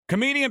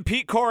Comedian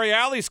Pete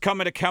Correale is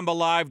coming to Kemba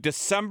Live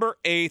December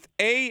 8th,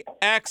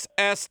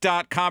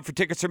 AXS.com for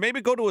tickets. Or maybe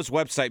go to his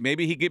website.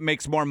 Maybe he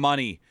makes more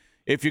money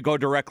if you go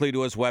directly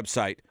to his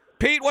website.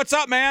 Pete, what's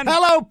up, man?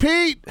 Hello,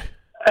 Pete.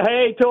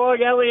 Hey,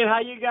 Torg Elliott, how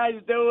you guys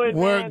doing,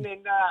 man?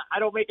 And I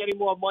don't make any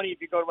more money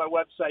if you go to my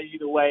website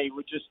either way.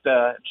 We're just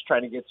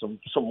trying to get some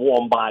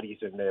warm bodies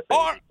in there,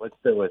 baby. Let's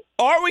do it.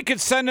 Or we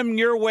could send them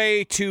your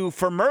way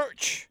for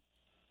merch.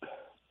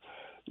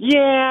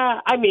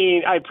 Yeah, I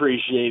mean, I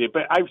appreciate it,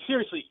 but I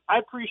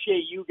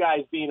appreciate you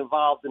guys being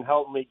involved and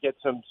helping me get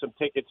some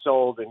tickets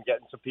sold and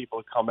getting some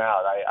people to come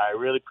out. I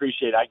really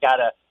appreciate it.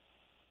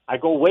 I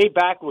go way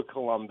back with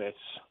Columbus,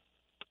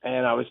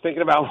 and I was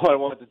thinking about what I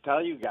wanted to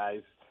tell you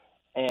guys,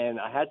 and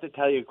I had to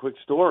tell you a quick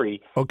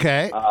story.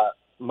 Okay.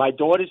 My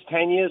daughter's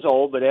 10 years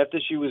old, but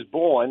after she was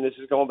born, this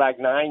is going back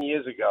 9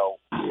 years ago,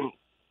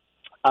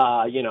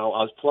 I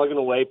was plugging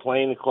away,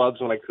 playing the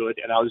clubs when I could,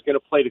 and I was going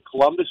to play the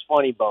Columbus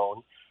Funny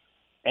Bone,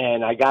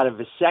 and I got a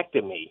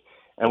vasectomy.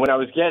 And when I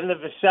was getting the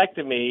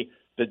vasectomy,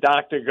 the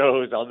doctor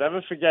goes, I'll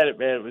never forget it,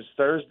 man. It was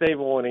Thursday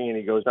morning, and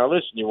he goes, now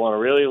listen, you want to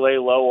really lay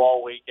low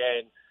all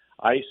weekend,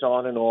 ice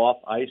on and off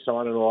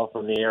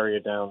from the area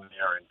down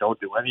there, and don't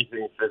do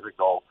anything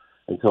physical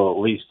until at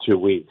least 2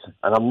 weeks.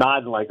 And I'm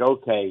nodding like,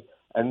 okay.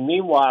 And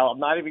meanwhile, I'm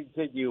not even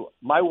kidding you,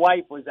 my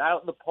wife was out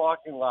in the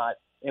parking lot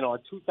in our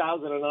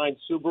 2009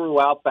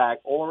 Subaru Outback,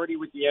 already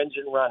with the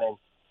engine running,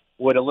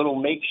 with a little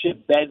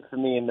makeshift bed for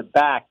me in the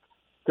back,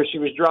 because she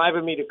was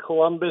driving me to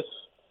Columbus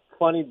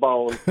Funny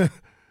Bone.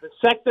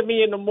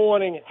 Vasectomy in the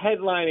morning,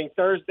 headlining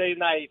Thursday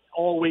night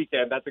all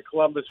weekend at the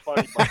Columbus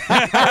Funny Bone.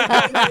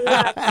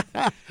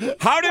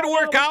 How did it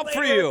work out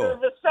for you?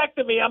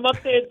 Vasectomy, I'm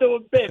up there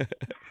doing bits.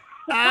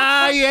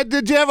 Yeah.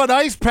 Did you have a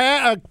nice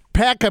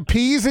pack of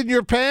peas in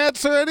your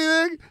pants or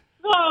anything?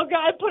 Oh,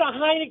 God, I put a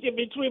Heineken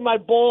between my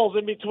balls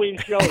in between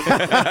shows.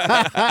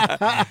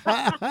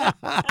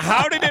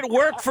 How did it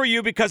work for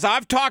you? Because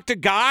I've talked to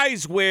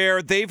guys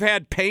where they've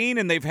had pain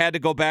and they've had to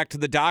go back to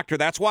the doctor.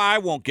 That's why I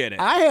won't get it.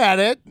 I had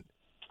it.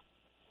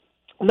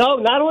 No,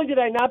 not only did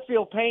I not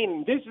feel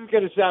pain, this is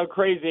going to sound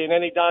crazy, and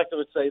any doctor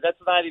would say that's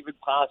not even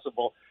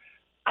possible.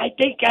 I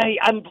think I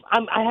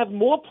have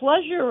more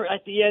pleasure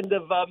at the end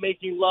of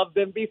making love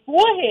than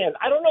beforehand.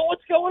 I don't know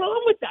what's going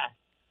on with that.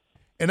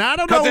 And I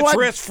don't know what. Because it's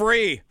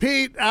risk-free.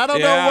 Pete, I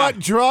don't know what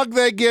drug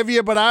they give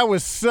you, but I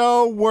was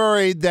so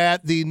worried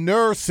that the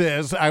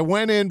nurses, I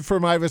went in for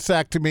my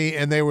vasectomy,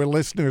 and they were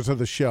listeners of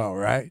the show,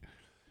 right?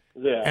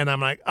 Yeah. And I'm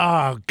like,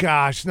 oh,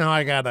 gosh, now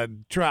I got to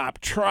drop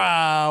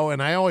trow,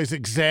 and I always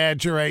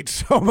exaggerate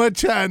so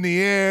much on the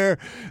air.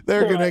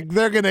 They're gonna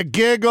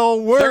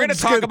giggle. They're going to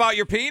talk about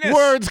your penis.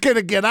 Word's going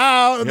to get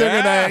out.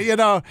 They're going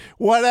to,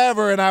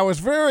 whatever. And I was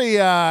very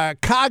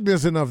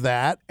cognizant of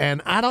that,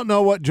 and I don't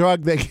know what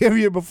drug they give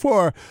you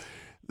before.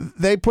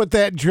 They put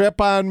that drip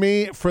on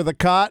me for the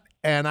cut,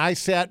 and I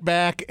sat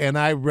back, and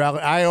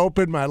I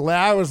opened my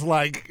I was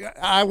like,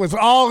 I was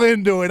all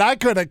into it. I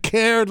could have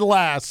cared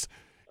less.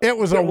 It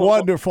was a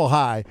wonderful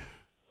high.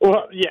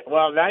 Well, yeah.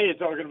 Well, now you're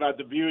talking about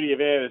the beauty of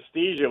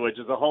anesthesia, which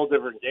is a whole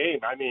different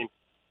game. I mean,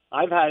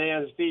 I've had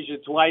anesthesia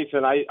twice,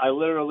 and I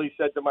literally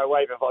said to my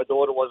wife, if our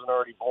daughter wasn't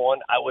already born,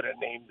 I would have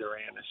named her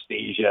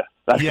Anesthesia.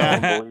 That's how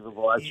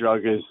unbelievable that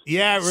drug is.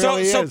 Yeah, it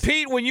really is. So,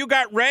 Pete, when you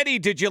got ready,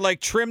 did you,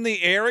 trim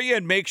the area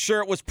and make sure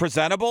it was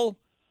presentable?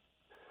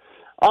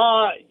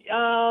 I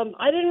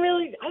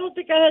don't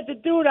think I had to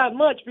do that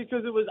much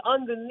because it was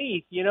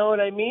underneath, you know what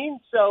I mean?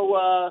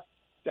 So,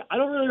 I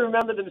don't really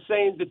remember them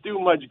saying to do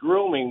much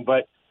grooming,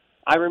 but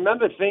I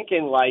remember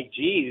thinking,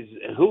 geez,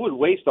 who would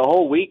waste the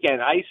whole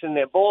weekend icing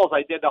their balls?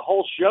 I did the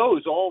whole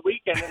shows all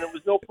weekend, and it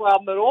was no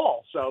problem at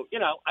all. So,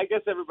 I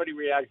guess everybody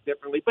reacts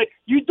differently. But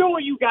you do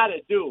what you got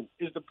to do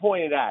is the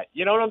point of that.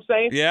 You know what I'm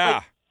saying?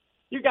 Yeah.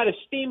 You got a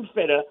steam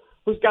fitter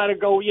who's got to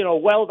go,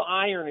 weld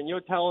iron, and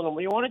you're telling them,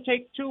 well, you want to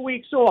take 2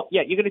 weeks off?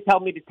 Yeah, you're going to tell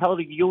me to tell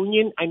the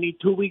union I need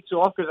 2 weeks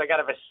off because I got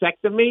a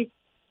vasectomy?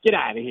 Get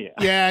out of here.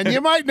 Yeah, and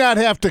you might not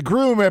have to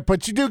groom it,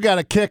 but you do got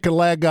to kick a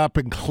leg up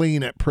and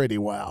clean it pretty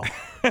well.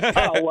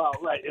 Oh, well,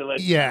 right.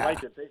 Yeah. I like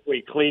to think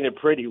we clean it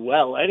pretty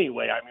well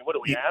anyway. I mean, what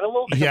are we,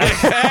 animals? Yeah.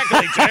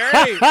 Exactly,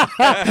 Jerry.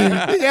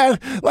 Yeah,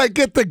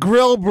 get the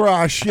grill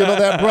brush,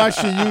 that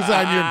brush you use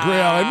on your grill,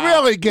 and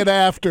really get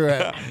after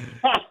it.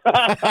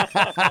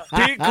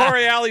 Pete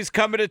Correale's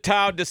coming to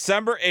town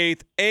December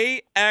 8th,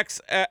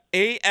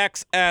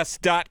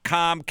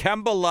 AXS.com,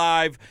 Kemba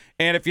Live.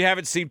 And if you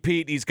haven't seen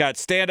Pete, he's got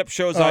stand-up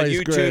shows on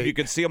YouTube. Great. You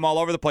can see him all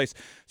over the place.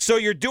 So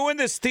you're doing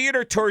this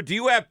theater tour. Do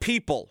you have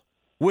people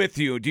with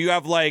you? Do you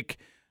have, a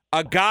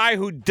guy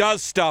who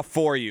does stuff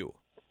for you?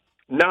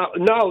 No.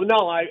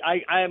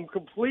 I am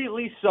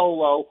completely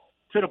solo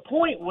to the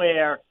point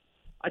where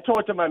I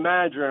talked to my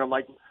manager, and I'm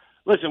like,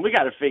 listen, we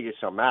got to figure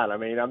something out. I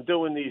mean, I'm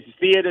doing these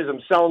theaters.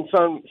 I'm selling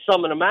some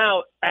of them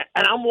out,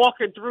 and I'm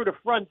walking through the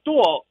front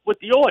door with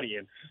the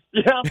audience.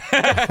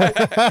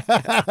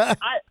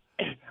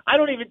 I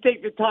don't even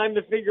take the time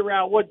to figure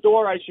out what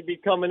door I should be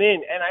coming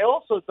in. And I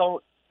also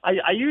don't –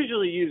 I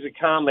usually use a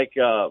comic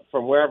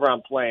from wherever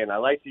I'm playing. I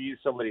like to use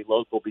somebody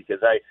local because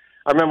I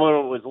remember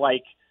when it was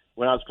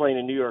when I was playing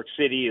in New York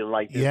City,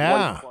 like this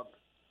Yeah. one club.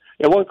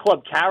 Yeah, one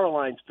club,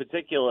 Caroline's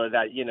particular,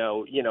 that you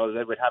know,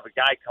 they would have a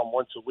guy come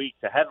once a week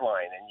to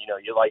headline, and you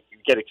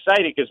get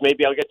excited because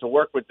maybe I'll get to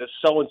work with this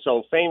so and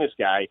so famous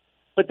guy.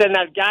 But then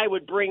that guy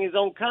would bring his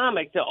own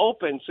comic to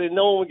open, so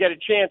no one would get a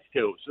chance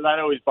to. So that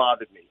always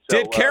bothered me. So,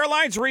 Did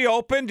Caroline's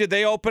reopen? Did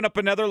they open up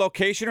another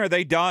location, or are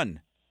they done?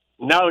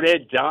 No, they're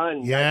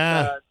done.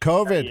 Yeah,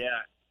 COVID.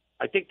 Yeah.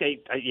 I think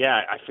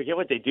I forget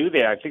what they do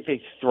there. I think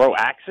they throw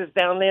axes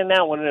down there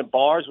now, one of the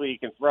bars where you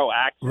can throw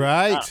axes.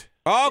 Right.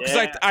 Oh,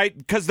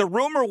 because the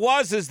rumor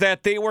is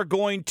that they were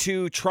going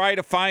to try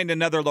to find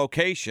another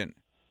location.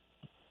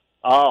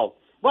 Oh.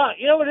 Well,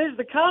 you know what it is?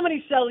 The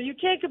Comedy Cellar, you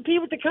can't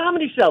compete with the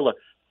Comedy Cellar.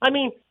 I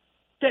mean,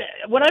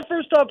 when I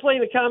first started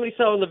playing the Comedy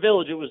Cellar in the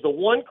Village, it was the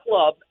one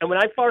club, and when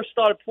I first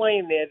started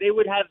playing there, they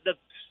would have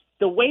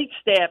the wait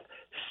staff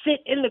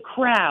sit in the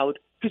crowd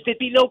because there'd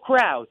be no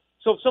crowd.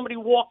 So if somebody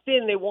walked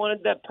in, they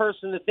wanted that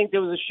person to think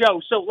there was a show.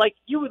 So, like,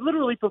 you would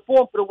literally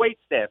perform for the wait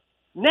staff.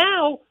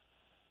 Now,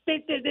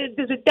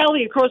 there's a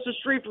deli across the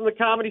street from the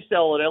Comedy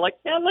Cellar. They're like,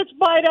 yeah, let's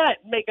buy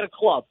that and make it a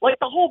club. Like,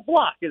 the whole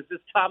block is this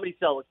Comedy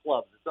Cellar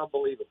club. It's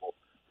unbelievable.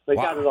 They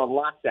got it on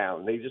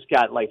lockdown. They just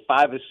got like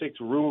 5 or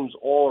 6 rooms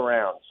all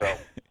around. So,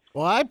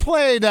 well, I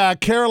played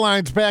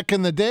Caroline's back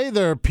in the day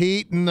there,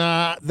 Pete, and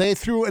they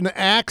threw an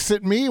axe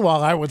at me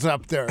while I was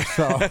up there.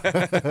 So,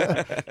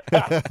 I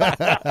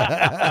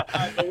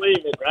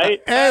believe it,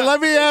 right? Hey, let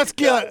me ask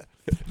you,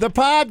 the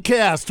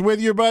podcast with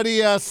your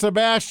buddy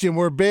Sebastian.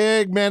 We're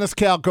big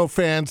Maniscalco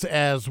fans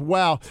as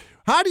well.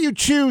 How do you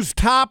choose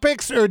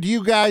topics, or do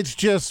you guys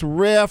just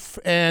riff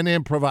and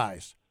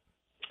improvise?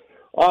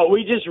 Oh,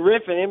 we just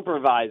riff and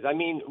improvise. I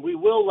mean, we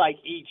will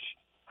each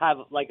have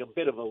a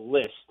bit of a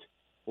list,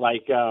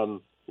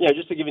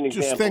 just to give you an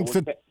example. Just things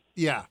that,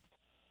 yeah.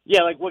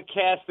 Yeah, like we're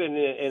casting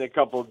in a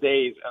couple of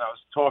days, and I was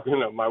talking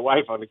to my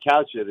wife on the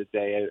couch the other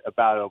day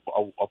about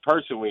a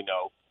person we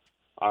know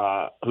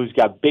a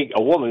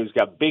woman who's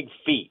got big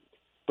feet,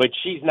 but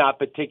she's not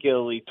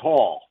particularly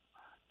tall.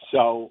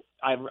 So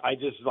I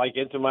just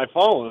into my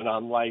phone and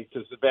I'm like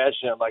to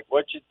Sebastian, I'm like,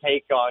 what's your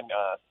take on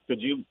could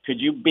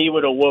you be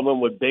with a woman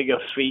with bigger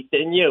feet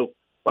than you?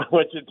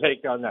 What's your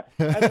take on that?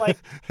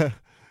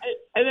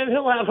 And then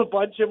he'll have a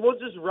bunch and we'll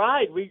just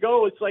ride. We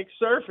go, it's like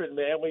surfing,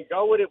 man. We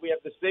go with it. We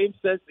have the same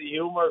sense of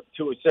humor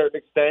to a certain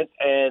extent,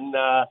 and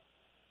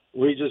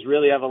we just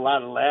really have a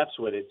lot of laughs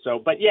with it.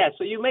 So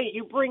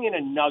you bring in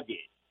a nugget.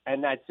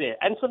 And that's it.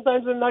 And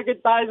sometimes the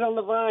nugget dies on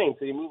the vine,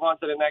 so you move on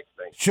to the next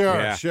thing.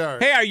 Sure.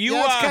 Hey, are you?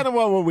 That's kind of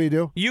what we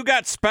do. You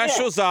got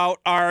specials out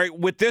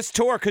with this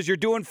tour because you're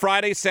doing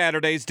Fridays,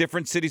 Saturdays,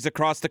 different cities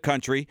across the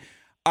country.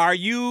 Are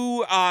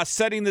you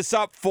setting this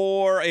up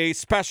for a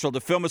special, to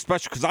film a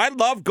special? Because I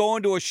love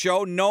going to a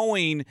show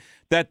knowing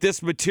that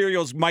this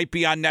materials might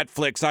be on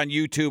Netflix, on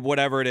YouTube,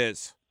 whatever it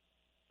is.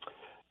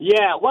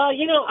 Yeah, well,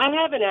 I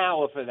have an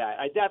hour for that.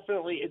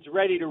 It's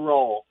ready to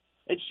roll.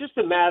 It's just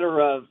a matter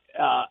of,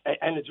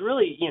 and it's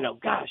really,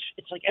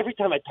 it's like every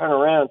time I turn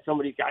around,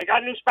 somebody's got, I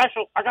got a new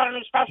special.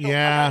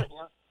 Yeah.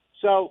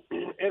 So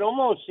it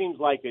almost seems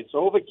like it's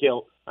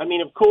overkill. I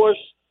mean, of course,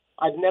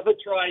 I've never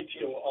tried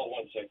to,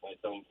 one second,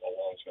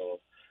 alarm's going.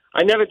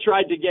 I never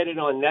tried to get it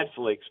on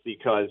Netflix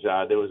because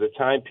there was a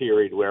time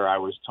period where I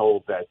was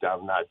told that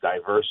I'm not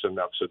diverse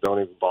enough, so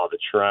don't even bother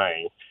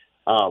trying.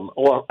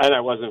 And I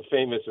wasn't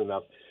famous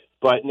enough.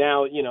 But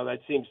now, that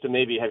seems to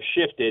maybe have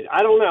shifted.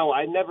 I don't know.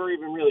 I never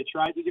even really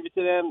tried to give it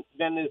to them.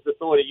 Then there's the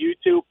thought of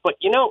YouTube. But,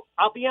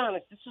 I'll be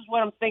honest. This is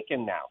what I'm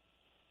thinking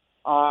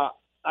now.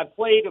 I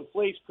played a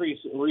place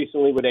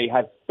recently where they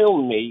had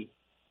filmed me,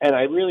 and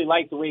I really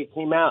liked the way it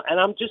came out. And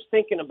I'm just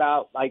thinking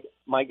about,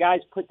 my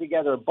guys put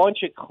together a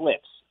bunch of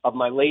clips of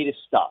my latest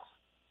stuff.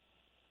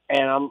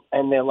 And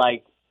they're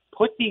like,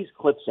 put these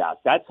clips out.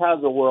 That's how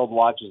the world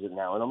watches it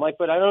now. And I'm like,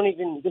 but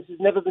this has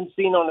never been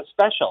seen on a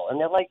special. And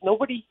they're like,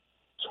 nobody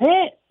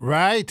can't.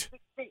 Right.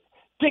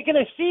 They're going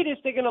to see this.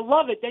 They're going to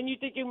love it. Then you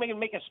think you can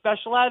make a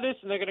special out of this,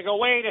 and they're going to go,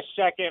 wait a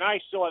second, I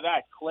saw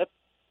that clip.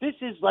 This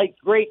is,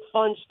 great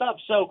fun stuff.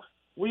 So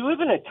we live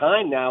in a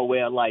time now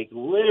where,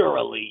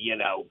 literally,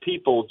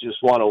 people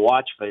just want to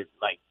watch for,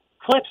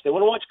 clips. They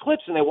want to watch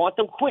clips, and they want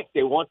them quick.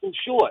 They want them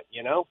short,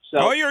 So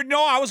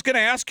I was going to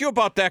ask you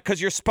about that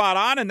because you're spot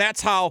on, and that's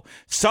how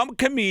some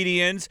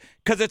comedians,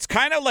 because it's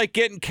kind of like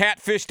getting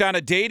catfished on a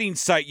dating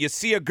site. You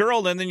see a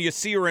girl, and then you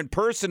see her in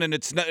person, and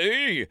it's not,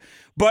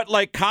 but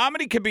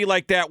comedy can be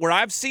like that, where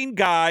I've seen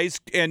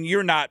guys, and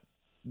you're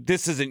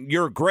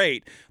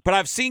great, but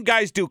I've seen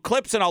guys do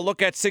clips, and I'll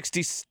look at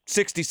 60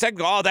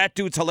 seconds, oh, that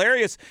dude's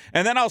hilarious,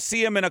 and then I'll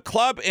see him in a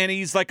club, and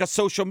he's like a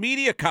social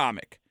media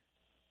comic.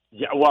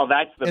 Yeah, well,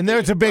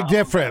 there's a big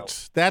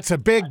difference. That's a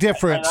big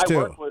difference,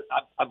 too.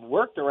 I've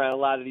worked around a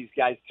lot of these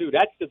guys, too.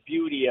 That's the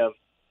beauty of,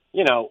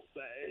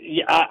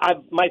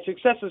 my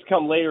successes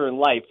come later in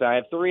life. I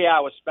have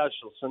 3-hour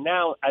specials. So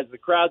now as the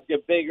crowds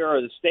get bigger or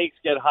the stakes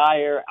get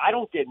higher, I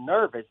don't get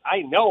nervous.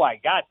 I know I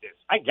got this.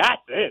 I got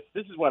this.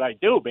 This is what I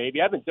do,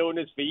 baby. I've been doing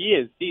this for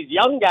years. These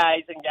young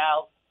guys and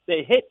gals,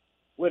 they hit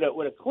with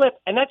a clip,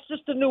 and that's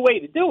just a new way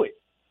to do it.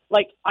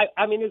 Like,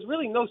 I mean, there's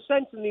really no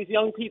sense in these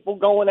young people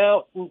going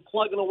out and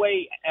plugging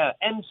away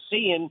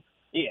MCing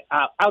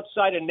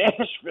outside of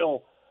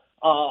Nashville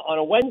on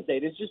a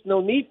Wednesday. There's just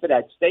no need for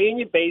that. Stay in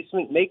your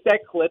basement, make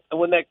that clip, and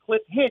when that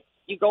clip hits,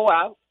 you go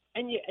out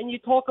and you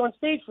talk on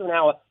stage for an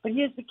hour. But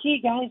here's the key,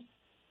 guys.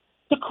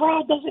 The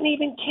crowd doesn't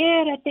even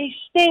care that they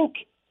stink.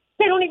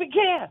 They don't even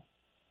care.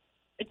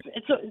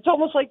 It's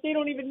almost like they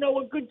don't even know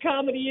what good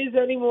comedy is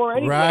anymore.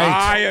 Anyway. Right.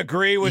 I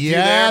agree with you there,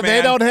 Yeah, man.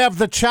 they don't have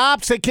the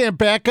chops. They can't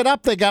back it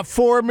up. They got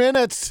 4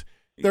 minutes.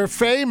 They're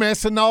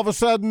famous, and all of a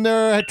sudden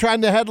they're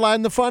trying to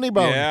headline the Funny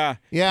Bone.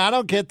 Yeah, I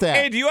don't get that.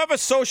 Hey, do you have a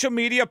social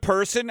media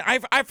person?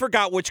 I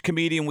forgot which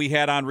comedian we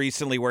had on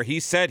recently where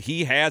he said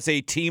he has a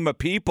team of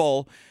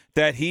people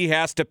that he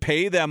has to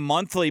pay them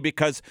monthly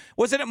because,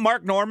 wasn't it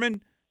Mark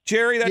Norman,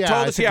 Jerry, that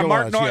told us? Yeah,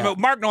 Mark Norman. Yeah.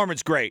 Mark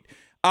Norman's great.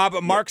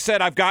 But Mark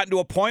said, I've gotten to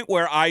a point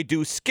where I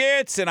do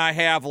skits and I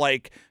have,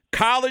 like,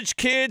 college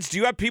kids. Do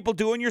you have people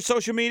doing your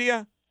social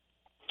media?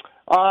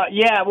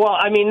 Yeah, well,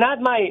 I mean, not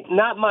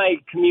my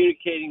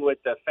communicating with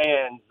the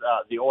fans,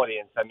 the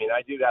audience. I mean,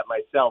 I do that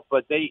myself.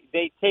 But they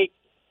take,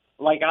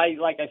 like I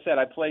said,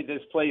 I played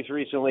this place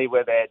recently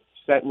where they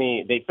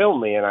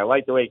filmed me, and I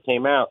liked the way it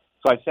came out.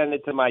 So I send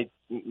it to my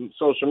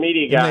social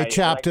media guy. And they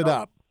chopped it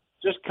up.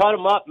 Just cut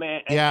them up,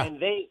 man. Yeah. And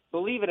they,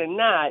 believe it or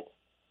not,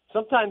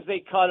 sometimes they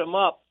cut them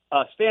up.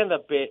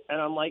 Stand-up bit,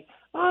 and I'm like,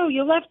 oh,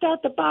 you left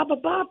out the Baba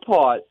Bob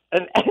part.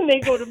 And they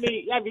go to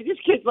me, I mean, this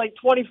kid's like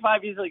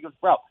 25 years old. He goes,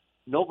 bro,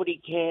 nobody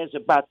cares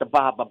about the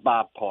Baba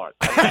Bob part.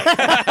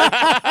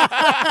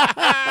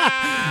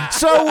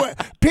 So,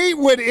 Pete,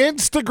 would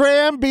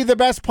Instagram be the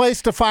best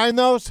place to find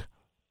those?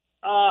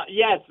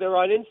 Yes, they're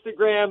on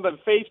Instagram,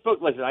 but Facebook,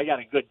 listen, I got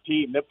a good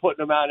team. They're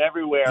putting them out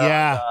everywhere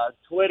on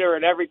Twitter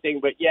and everything.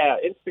 But, yeah,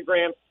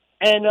 Instagram.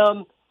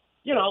 And,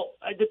 you know,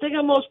 the thing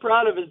I'm most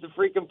proud of is the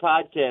freaking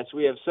podcast.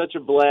 We have such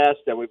a blast,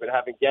 and we've been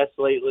having guests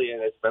lately,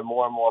 and it's been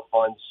more and more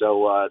fun.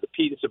 So the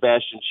Pete and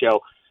Sebastian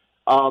Show,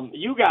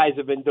 you guys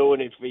have been doing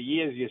it for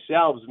years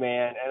yourselves,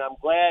 man, and I'm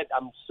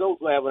so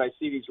glad when I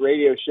see these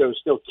radio shows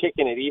still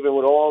kicking it, even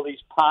with all these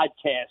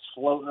podcasts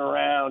floating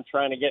around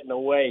trying to get in the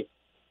way.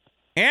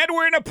 And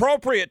we're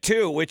inappropriate,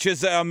 too, which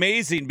is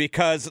amazing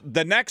because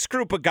the next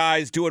group of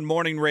guys doing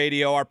morning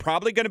radio are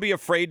probably going to be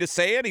afraid to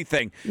say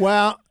anything.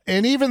 Well,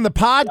 and even the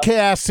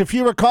podcasts, if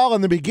you recall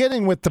in the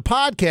beginning with the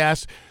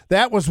podcast,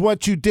 that was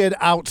what you did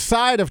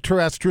outside of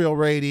terrestrial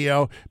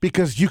radio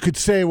because you could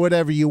say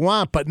whatever you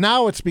want. But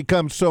now it's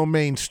become so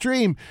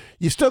mainstream,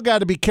 you still got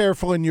to be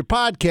careful in your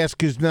podcast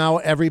because now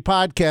every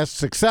podcast,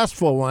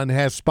 successful one,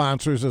 has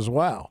sponsors as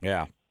well.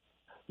 Yeah.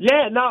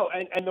 Yeah, no,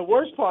 and the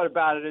worst part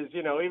about it is,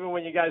 you know, even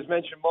when you guys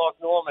mentioned Mark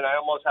Norman, I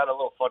almost had a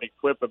little funny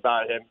quip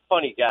about him.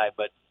 Funny guy,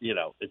 but, you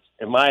know, it's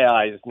in my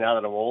eyes, now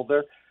that I'm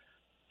older,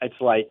 it's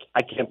like,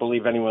 I can't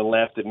believe anyone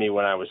laughed at me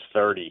when I was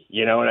 30.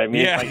 You know what I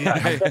mean? Yeah.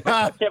 Like,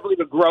 I can't believe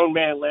a grown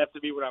man laughed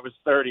at me when I was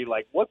 30.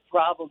 Like, what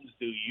problems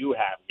do you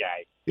have,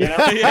 guy? You know?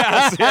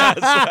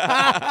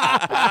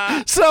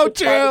 Yes. So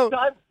true.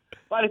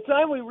 By the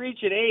time we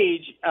reach an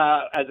age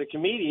as a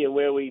comedian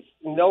where we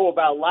know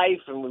about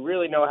life and we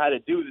really know how to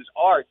do this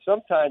art,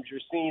 sometimes you're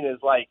seen as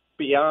like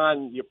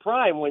beyond your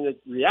prime when the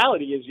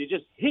reality is you're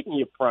just hitting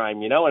your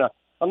prime, you know? And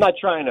I'm not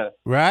trying to,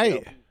 right.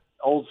 You know,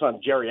 old son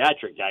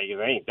geriatric guy, you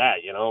ain't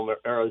that, you know, I'm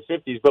early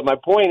 50s. But my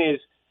point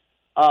is,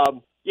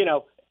 you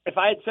know, if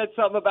I had said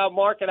something about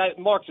Mark, and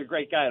Mark's a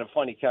great guy and a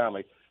funny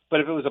comic, but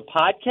if it was a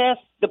podcast,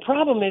 the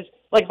problem is,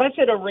 like, if I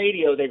said on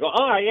radio, they go,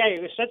 oh, yeah,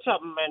 you said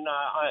something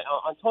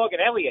on Torg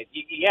Elliott.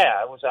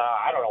 Yeah, it was,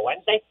 I don't know,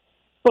 Wednesday.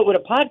 But with a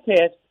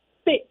podcast,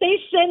 they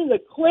send the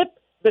clip,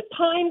 the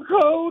time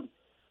code,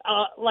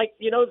 like,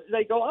 you know,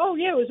 they go, oh,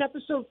 yeah, it was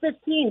episode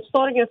 15,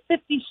 starting at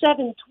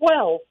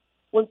 57:12,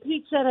 when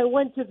Pete said I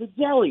went to the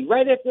deli.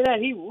 Right after that,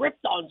 he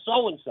ripped on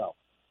so-and-so.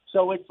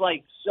 So it's,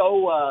 like,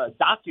 so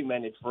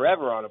documented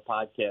forever on a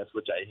podcast,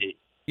 which I hate.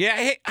 Yeah,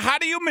 hey, how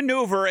do you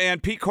maneuver?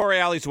 And Pete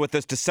Correale's with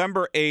us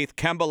December 8th,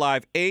 Kemba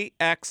Live,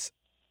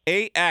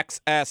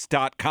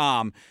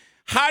 AXS.com.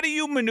 How do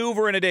you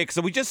maneuver in a day?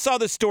 Because we just saw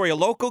this story, a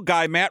local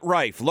guy, Matt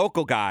Rife,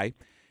 local guy,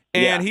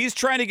 and he's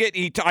trying to get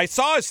I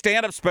saw his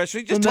stand-up special.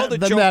 He just told a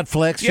joke. The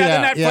Netflix. Yeah,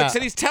 the Netflix.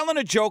 And he's telling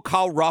a joke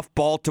how rough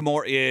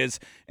Baltimore is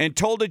and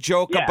told a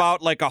joke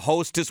about like a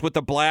hostess with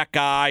a black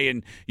eye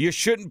and you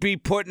shouldn't be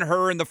putting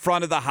her in the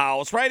front of the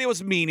house, right? It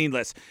was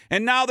meaningless.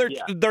 And now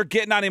they're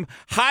getting on him.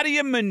 How do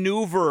you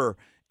maneuver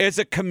as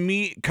a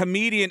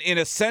comedian in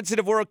a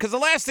sensitive world? Because the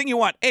last thing you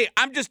want, hey,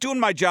 I'm just doing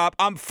my job.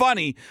 I'm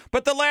funny.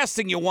 But the last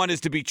thing you want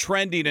is to be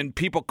trending and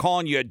people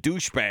calling you a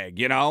douchebag,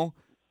 you know?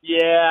 Yeah,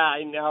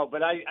 I know,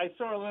 but I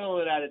saw a little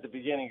of that at the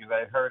beginning because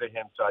I heard of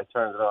him, so I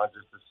turned it on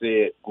just to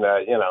see it.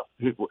 You know,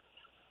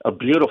 a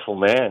beautiful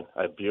man,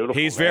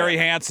 He's very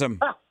handsome.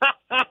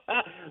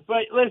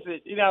 But listen,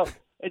 you know,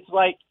 it's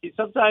like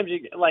sometimes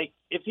you like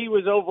if he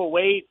was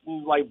overweight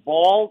and like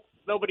bald,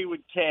 nobody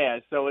would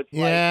care. So it's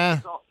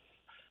like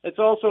it's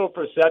also a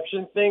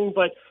perception thing.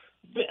 But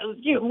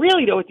you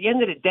really though, at the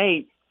end of the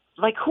day,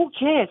 like who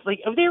cares? Like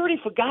they already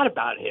forgot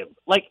about him.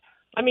 Like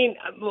I mean,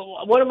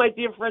 one of my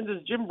dear friends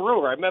is Jim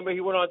Brewer. I remember he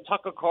went on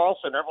Tucker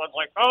Carlson. Everyone's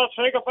like, "Oh,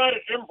 say goodbye to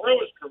Jim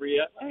Brewer's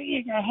career."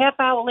 A half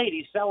hour later,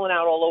 he's selling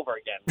out all over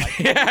again. Like,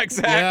 Yeah,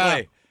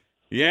 exactly.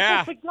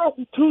 Yeah. Forget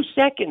in 2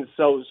 seconds.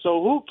 So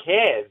who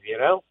cares? You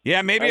know?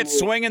 Yeah, maybe it's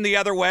swinging the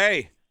other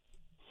way.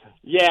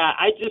 Yeah,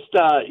 I just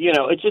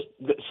it's just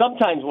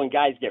sometimes when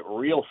guys get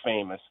real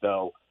famous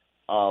though,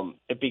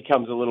 it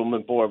becomes a little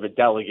bit more of a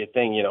delicate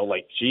thing. You know,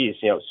 like, geez,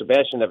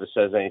 Sebastian never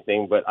says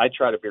anything, but I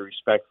try to be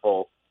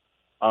respectful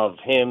of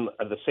him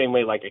the same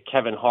way like a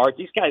Kevin Hart.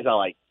 These guys are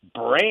like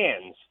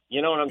brands.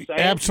 You know what I'm saying?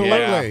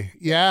 Absolutely.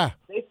 Yeah.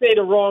 They say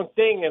the wrong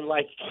thing and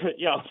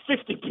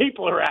 50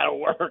 people are out of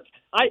work.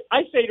 I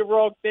say the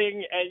wrong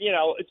thing and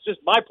it's just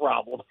my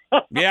problem.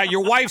 Yeah,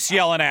 your wife's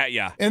yelling at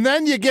you. And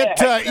then you get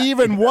to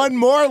even one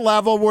more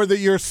level where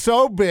you're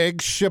so big,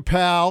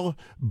 Chappelle,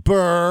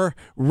 Burr,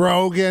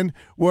 Rogan,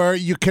 where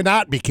you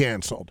cannot be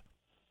canceled.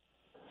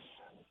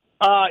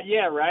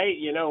 Yeah, right.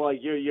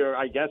 You're.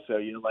 I guess so.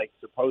 You're like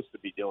supposed to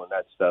be doing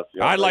that stuff.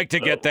 I'd like to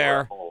get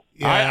there.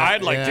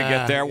 I'd like to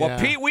get there. Well,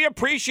 Pete, we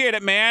appreciate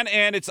it, man,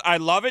 and I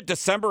love it.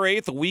 December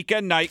 8th,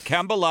 weekend night,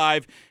 Kemba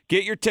Live.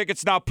 Get your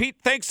tickets now, Pete.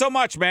 Thanks so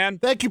much, man.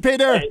 Thank you,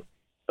 Peter. Hey,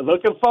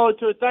 looking forward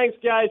to it. Thanks,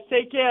 guys.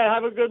 Take care.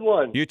 Have a good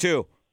one. You too.